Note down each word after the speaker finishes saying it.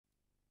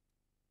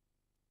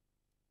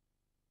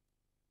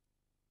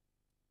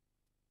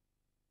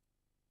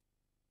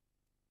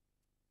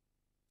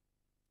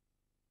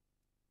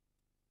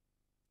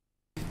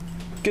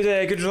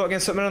Good result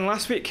against St Mirren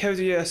last week. How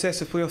do you assess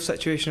the playoff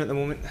situation at the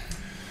moment?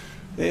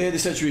 The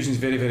situation is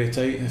very, very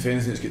tight. If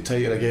anything, it's got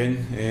tighter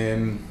again.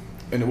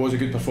 And it was a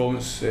good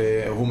performance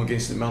at home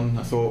against St Mirren.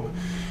 I thought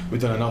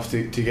we'd done enough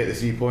to get the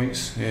 3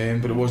 points,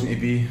 but it wasn't to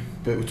be.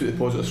 But we took the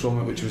positives from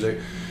it, which was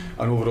an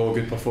overall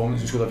good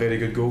performance. We scored a very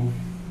good goal.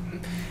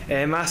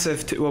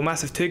 Massive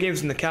 2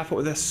 games in the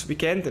capital this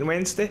weekend and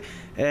Wednesday.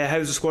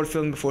 How's the squad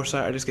feeling before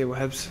Saturday's game with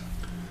Hibs?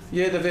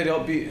 Yeah, they're very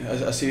upbeat.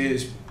 As I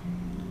say,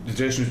 the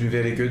dressing room's been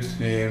very good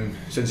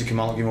since the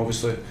Kilmarnock game,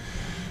 obviously,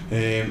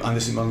 and the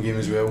St Mirren game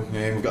as well.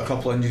 We've got a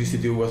couple of injuries to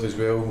deal with as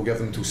well. We'll give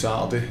them until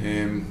Saturday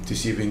to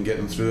see if we can get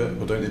them through it.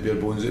 We're down to bare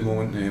bones at the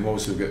moment.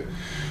 Obviously, we've got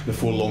the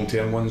 4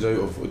 long-term ones out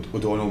of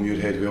O'Donnell,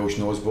 Muirhead, Welsh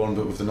and Osborne,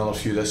 but we've done another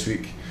few this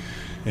week.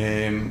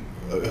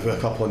 We've got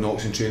a couple of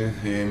knocks in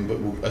training,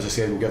 but as I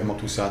said, we'll give them up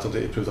till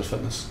Saturday to prove their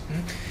fitness.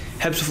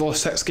 Hibs have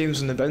lost 6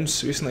 games on the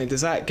bounce recently.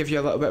 Does that give you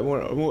a little bit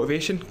more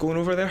motivation going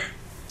over there?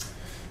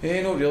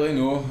 Not really,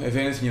 no. If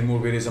anything, you're more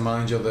worried as a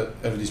manager that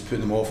everybody's putting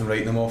them off and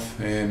writing them off,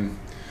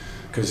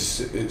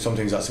 because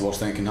sometimes that's the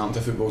worst thing that can happen to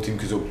a football team,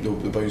 because they'll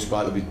bounce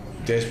back. They'll be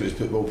desperate as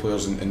football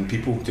players and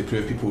people to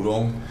prove people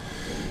wrong,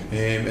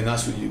 and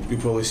that's what you'll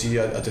probably see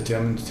a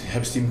determined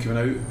Hibs team coming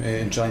out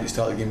and trying to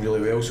start the game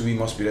really well, so we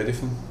must be ready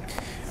for them.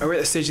 Are we at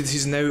the stage of the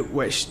season now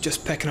which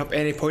just picking up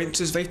any points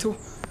is vital?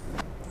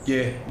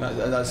 Yeah,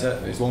 that's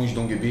it, as long as you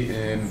don't get beat.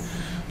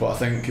 But I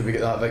think if we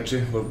get that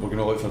victory, we're going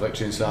to look for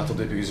victory on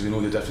Saturday, because we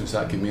know the difference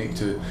that can make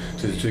to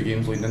the 2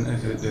 games leading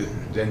into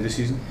the end of the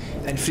season.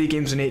 And 3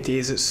 games in 8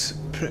 days, it's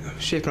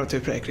shaping up to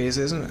be pretty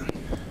crazy, isn't it?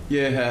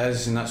 Yeah, it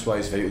is, and that's why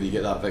it's vital you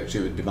get that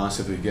victory. It would be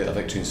massive if we get a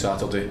victory on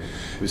Saturday. It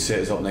would set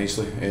us up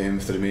nicely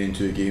for the remaining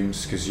 2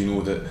 games, because you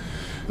know that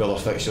the other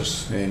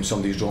fixtures,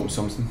 somebody's dropping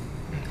something.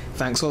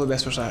 Thanks, all the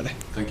best for Saturday.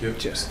 Thank you.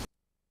 Cheers.